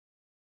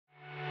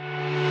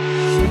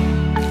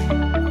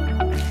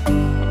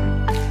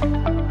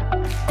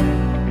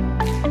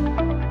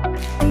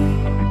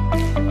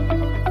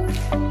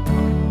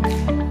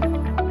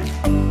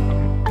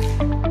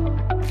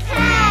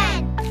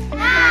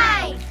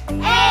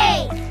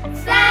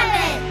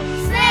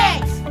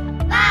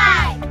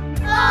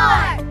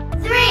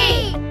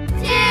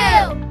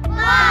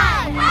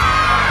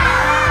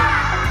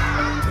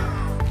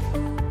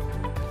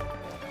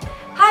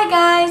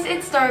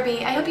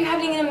hope you're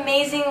having an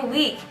amazing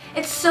week.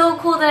 It's so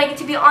cool that I get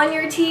to be on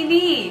your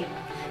TV.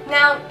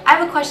 Now, I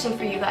have a question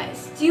for you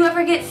guys. Do you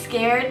ever get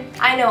scared?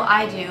 I know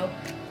I do.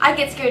 I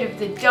get scared of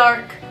the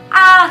dark.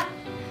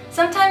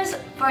 Sometimes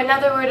for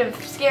another word of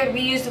scared,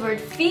 we use the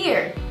word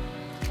fear.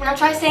 Now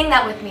try saying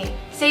that with me.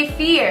 Say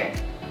fear.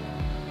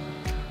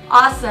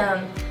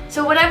 Awesome.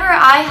 So whenever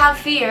I have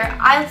fear,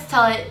 I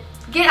tell it,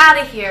 get out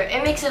of here.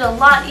 It makes it a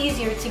lot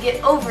easier to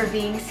get over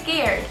being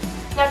scared.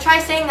 Now try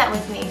saying that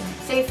with me.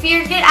 Say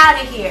fear, get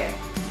out of here.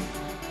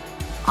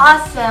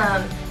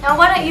 Awesome. Now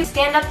why don't you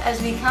stand up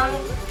as we come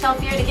tell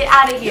fear to get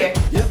out of here.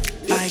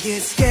 I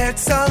get scared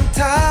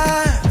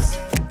sometimes,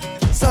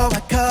 so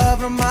I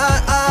cover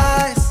my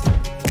eyes.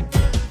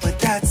 But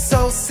that's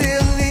so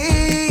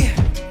silly,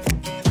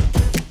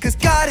 'cause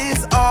God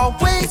is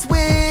always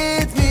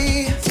with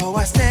me. So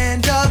I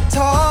stand up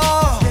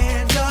tall,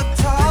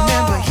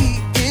 remember He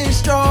is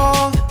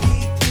strong.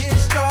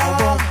 I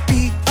won't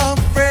be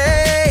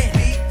afraid,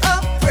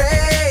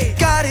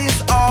 God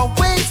is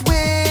always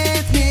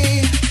with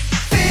me.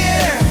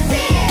 Fear,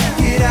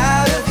 get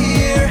out of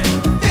here.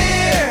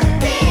 Fear,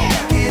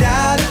 get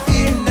out of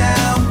here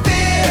now.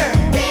 Fear,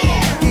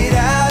 get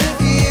out of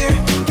here.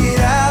 Get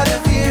out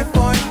of here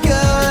for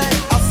good.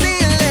 I'll see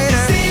you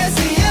later. See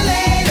you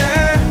later.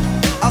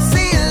 I'll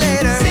see you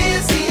later. See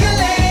you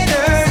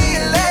later. See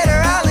you later,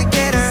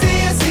 alligator. See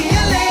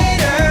you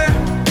later.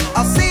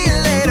 I'll see you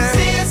later.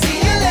 See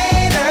you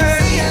later.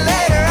 See you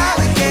later,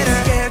 alligator.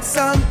 Scared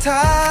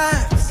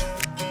sometimes,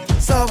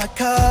 so I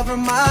cover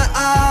my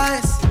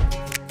eyes.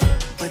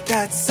 But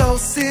that's so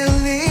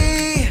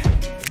silly,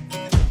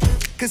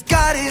 'cause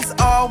God is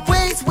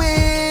always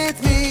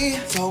with me.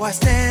 So I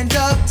stand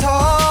up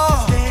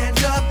tall,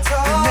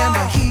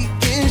 remember He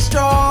is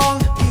strong.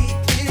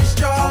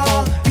 I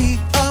won't be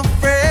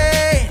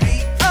afraid,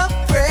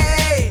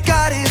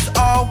 God is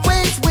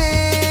always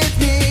with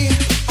me.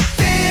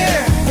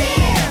 Fear,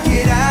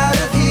 get out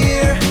of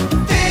here.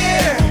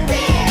 Fear,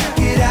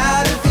 get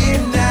out of here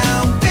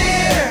now.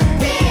 Fear,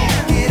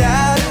 get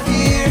out of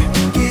here.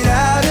 Get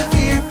out of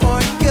here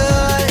for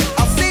good.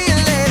 I'll see you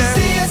later.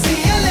 See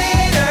you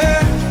later.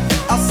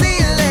 I'll see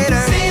you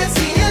later. See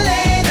you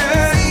later.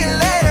 See you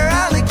later,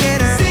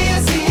 alligator. See you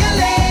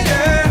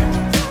later.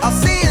 I'll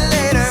see you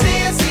later. See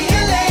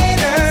you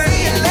later.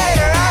 See you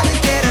later,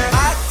 alligator. I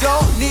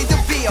don't need to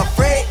be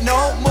afraid no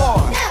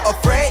more.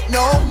 Afraid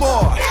no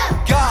more.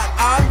 God,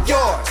 I'm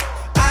yours.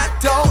 I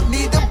don't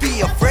need to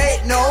be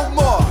afraid no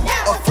more.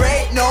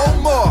 Afraid no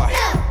more.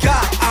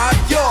 God, I'm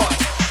yours.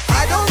 I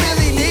don't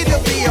really need to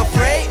be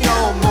afraid no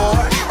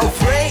more.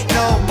 Afraid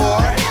no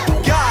more.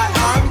 God,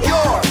 I'm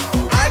yours.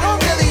 I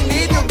don't really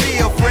need to be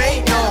afraid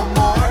no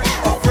more.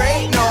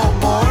 Afraid no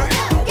more.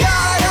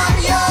 God, I'm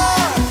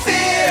yours.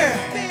 Fear,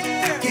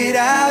 get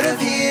out of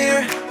here.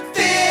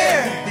 Fear,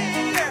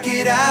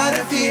 get out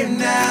of here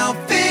now.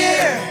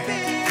 Fear,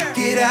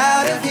 get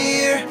out of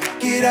here.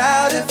 Get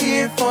out of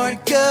here for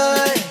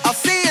good. I'll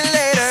see you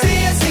later.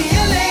 See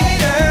you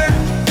later.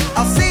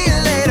 I'll see you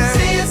later.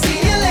 See you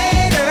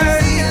later.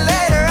 See you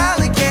later,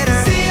 alligator.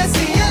 See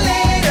you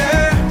later.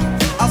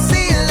 I'll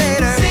see you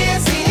later. See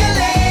you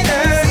later.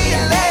 See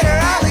you later,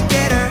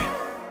 alligator.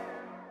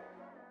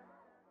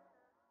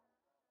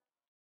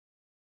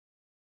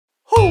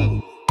 You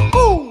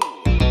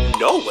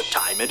know what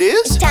time it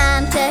is?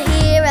 Time to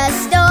hear a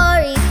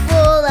story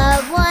full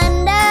of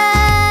wonder.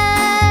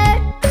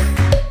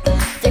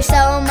 There's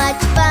so much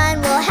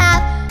fun we'll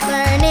have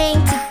learning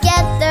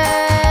together.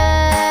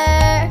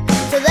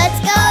 So let's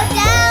go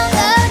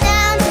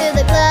down to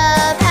the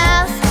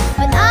clubhouse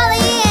with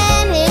Ollie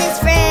and his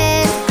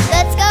friends.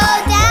 Let's go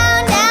down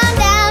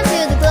to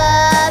the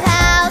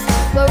clubhouse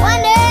where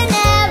wonder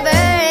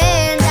never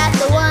ends at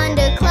the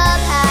Wonder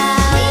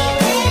Clubhouse.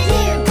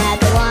 At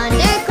the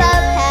Wonder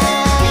Clubhouse.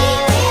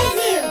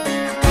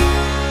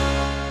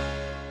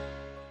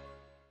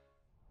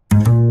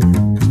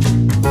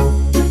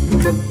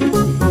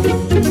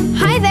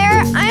 Hi there,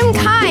 I'm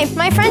Kai.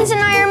 My friends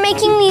and I are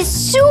making these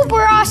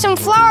super awesome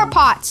flower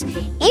pots.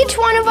 Each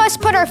one of us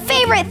put our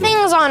favorite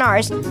things on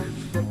ours.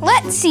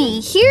 Let's see,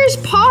 here's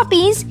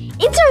Poppy's.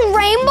 It's a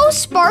rainbow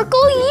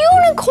sparkle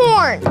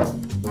unicorn.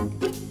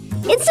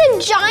 It's a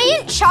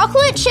giant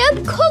chocolate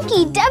chip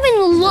cookie.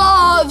 Devin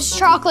loves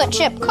chocolate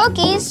chip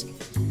cookies.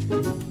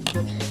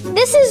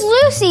 This is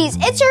Lucy's.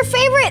 It's her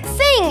favorite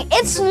thing.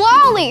 It's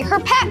Lolly, her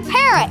pet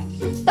parrot.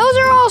 Those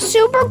are all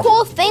super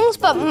cool things,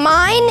 but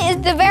mine is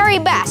the very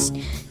best.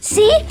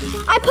 See?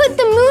 I put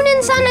the moon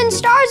and sun and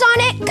stars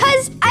on it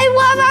because I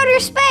love outer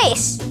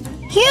space.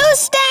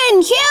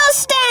 Houston,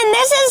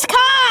 this is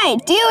Kai.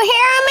 Do you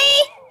hear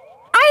me?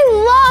 I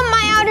love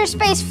my outer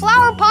space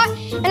flower pot,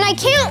 and I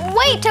can't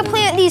wait to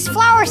plant these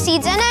flower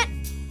seeds in it.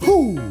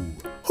 Who?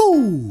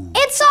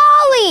 It's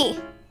Ollie.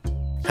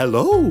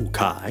 Hello,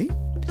 Kai.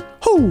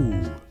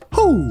 Who?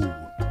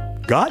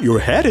 Got your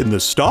head in the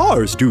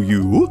stars, do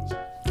you?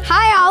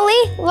 Hi,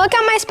 Ollie. Look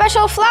at my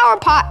special flower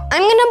pot.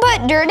 I'm gonna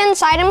put dirt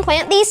inside and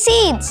plant these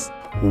seeds.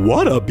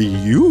 What a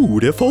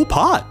beautiful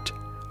pot.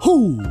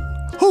 Who?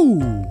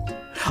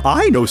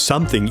 I know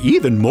something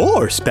even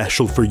more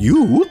special for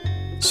you.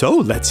 So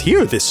let's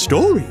hear this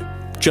story.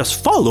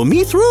 Just follow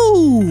me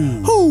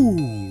through. Ho,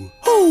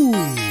 ho.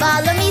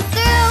 Follow me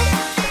through,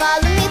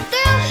 follow me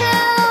through.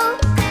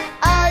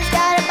 Ollie's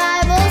got a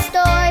Bible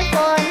story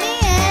for me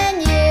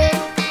and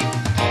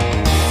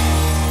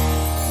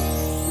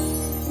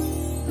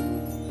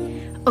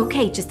you.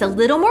 Okay, just a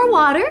little more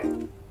water.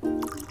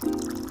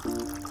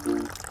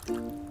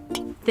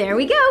 There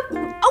we go.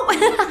 Oh,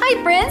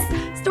 hi friends.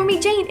 Stormy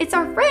Jane, it's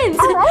our friends.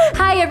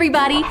 Hi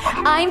everybody.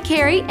 I'm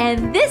Carrie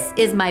and this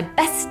is my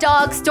best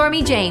dog,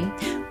 Stormy Jane.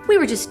 We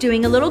were just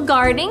doing a little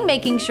gardening,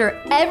 making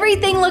sure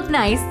everything looked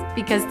nice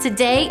because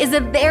today is a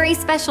very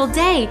special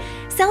day,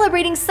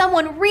 celebrating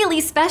someone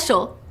really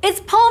special. It's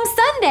Palm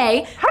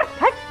Sunday.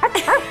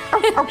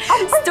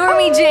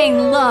 Stormy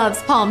Jane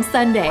loves Palm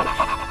Sunday.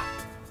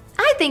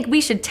 I think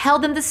we should tell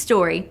them the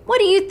story. What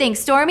do you think,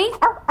 Stormy?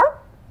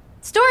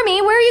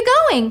 Stormy, where are you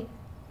going?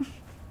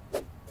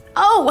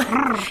 Oh,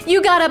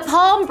 you got a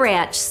palm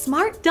branch.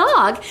 Smart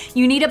dog.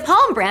 You need a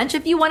palm branch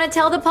if you want to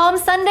tell the Palm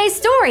Sunday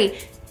story.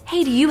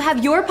 Hey, do you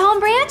have your palm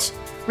branch?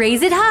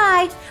 Raise it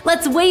high.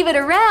 Let's wave it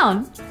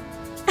around.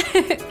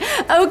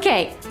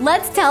 Okay,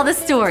 let's tell the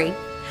story.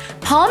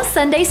 Palm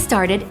Sunday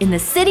started in the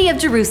city of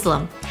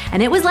Jerusalem,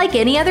 and it was like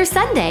any other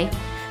Sunday.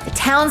 The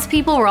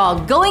townspeople were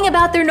all going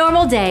about their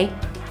normal day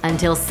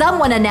until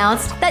someone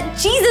announced that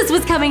Jesus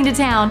was coming to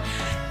town.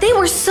 They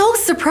were so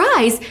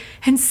surprised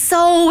and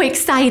so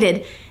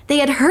excited. They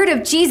had heard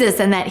of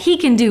Jesus and that he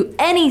can do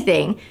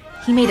anything.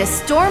 He made a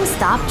storm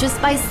stop just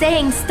by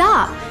saying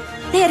stop.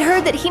 They had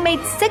heard that he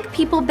made sick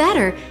people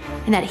better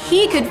and that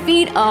he could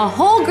feed a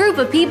whole group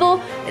of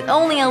people with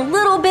only a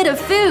little bit of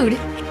food.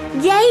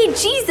 Yay,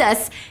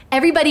 Jesus!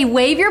 Everybody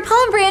wave your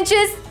palm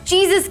branches.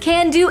 Jesus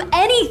can do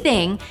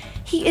anything.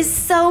 He is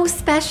so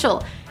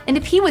special. And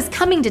if he was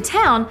coming to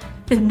town,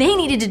 then they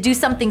needed to do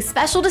something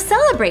special to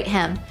celebrate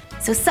him.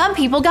 So some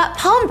people got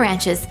palm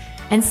branches,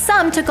 and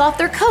some took off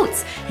their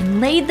coats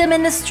and laid them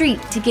in the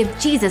street to give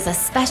Jesus a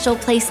special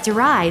place to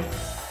ride.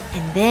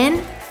 And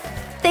then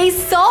they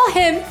saw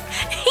him.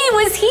 He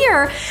was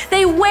here.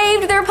 They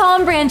waved their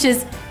palm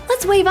branches.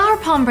 Let's wave our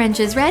palm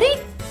branches. Ready?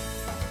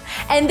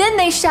 And then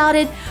they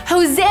shouted,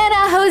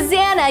 Hosanna,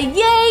 Hosanna,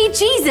 yay,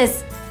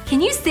 Jesus. Can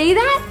you say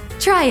that?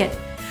 Try it.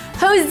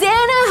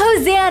 Hosanna,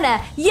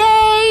 Hosanna,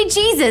 yay,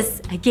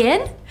 Jesus.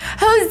 Again.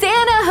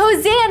 Hosanna,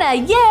 Hosanna,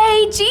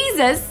 yay,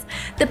 Jesus.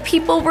 The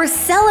people were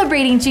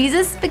celebrating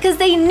Jesus because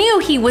they knew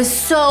he was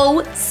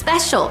so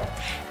special.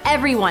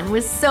 Everyone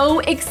was so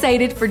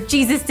excited for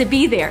Jesus to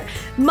be there.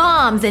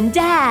 Moms and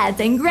dads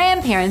and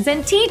grandparents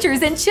and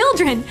teachers and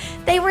children.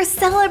 They were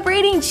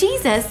celebrating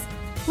Jesus.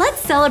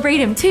 Let's celebrate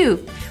him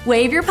too.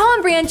 Wave your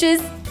palm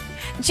branches.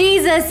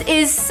 Jesus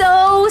is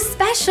so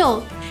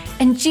special.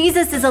 And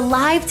Jesus is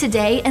alive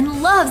today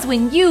and loves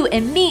when you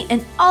and me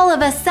and all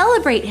of us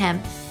celebrate him.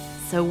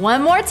 So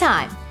one more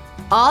time,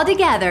 all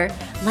together,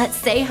 let's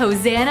say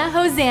Hosanna,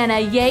 Hosanna,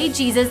 yay,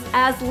 Jesus,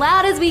 as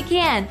loud as we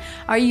can.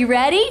 Are you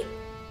ready?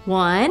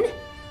 1,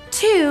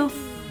 2,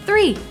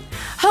 3.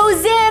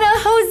 Hosanna,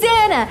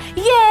 Hosanna,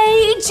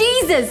 yay,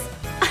 Jesus.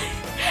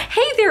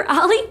 Hey there,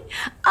 Ollie.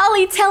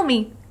 Ollie, tell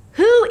me,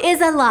 who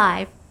is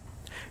alive?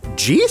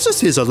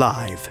 Jesus is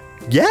alive.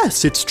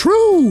 Yes, it's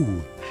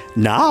true.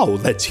 Now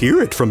let's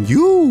hear it from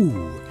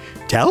you.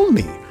 Tell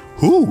me,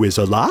 who is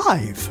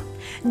alive?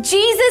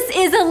 Jesus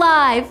is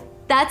alive.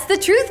 That's the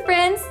truth,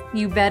 friends.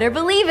 You better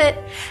believe it.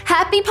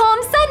 Happy Palm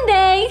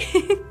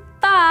Sunday.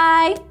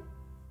 Bye.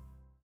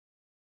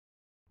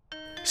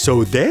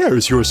 So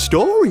there's your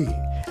story,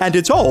 and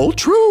it's all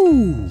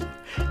true.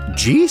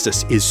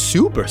 Jesus is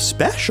super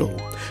special,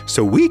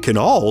 so we can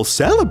all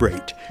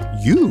celebrate,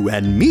 you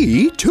and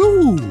me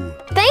too.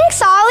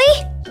 Thanks,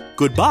 Ollie.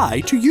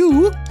 Goodbye to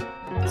you.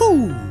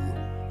 Ho,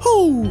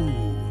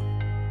 ho.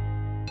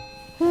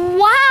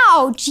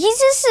 Wow,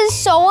 Jesus is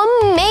so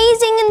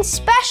amazing and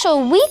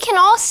special. We can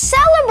all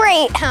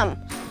celebrate him.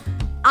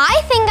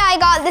 I think I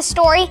got the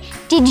story.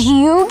 Did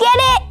you get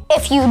it?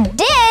 If you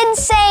did,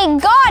 say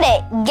got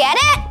it. Get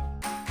it?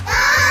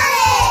 Got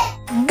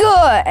it!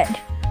 Good.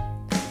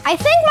 I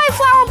think my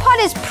flower pot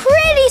is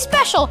pretty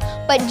special,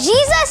 but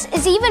Jesus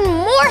is even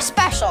more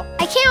special.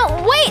 I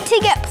can't wait to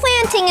get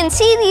planting and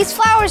see these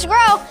flowers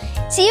grow.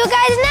 See you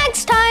guys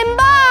next time.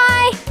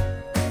 Bye!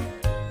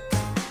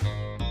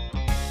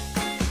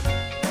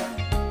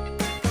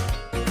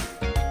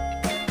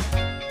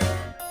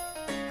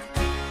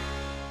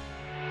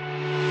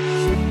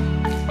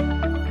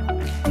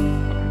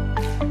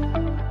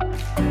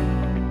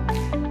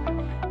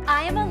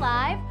 I am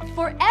alive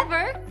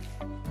forever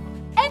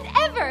and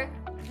ever.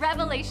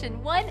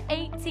 Revelation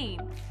 1:18.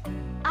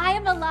 I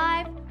am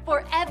alive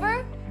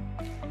forever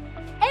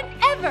and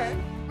ever.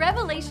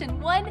 Revelation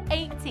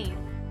 1:18.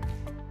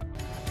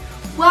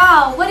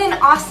 Wow, what an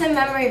awesome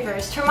memory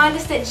verse to remind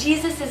us that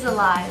Jesus is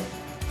alive.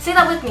 Say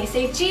that with me.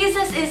 Say,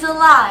 Jesus is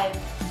alive.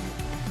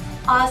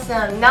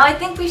 Awesome. Now I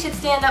think we should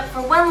stand up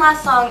for one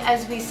last song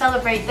as we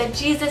celebrate that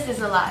Jesus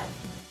is alive.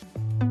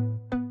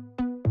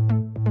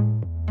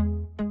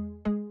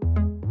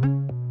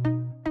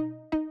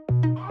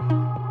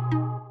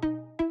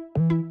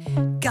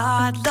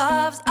 God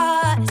loves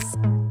us.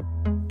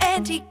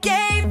 And he gave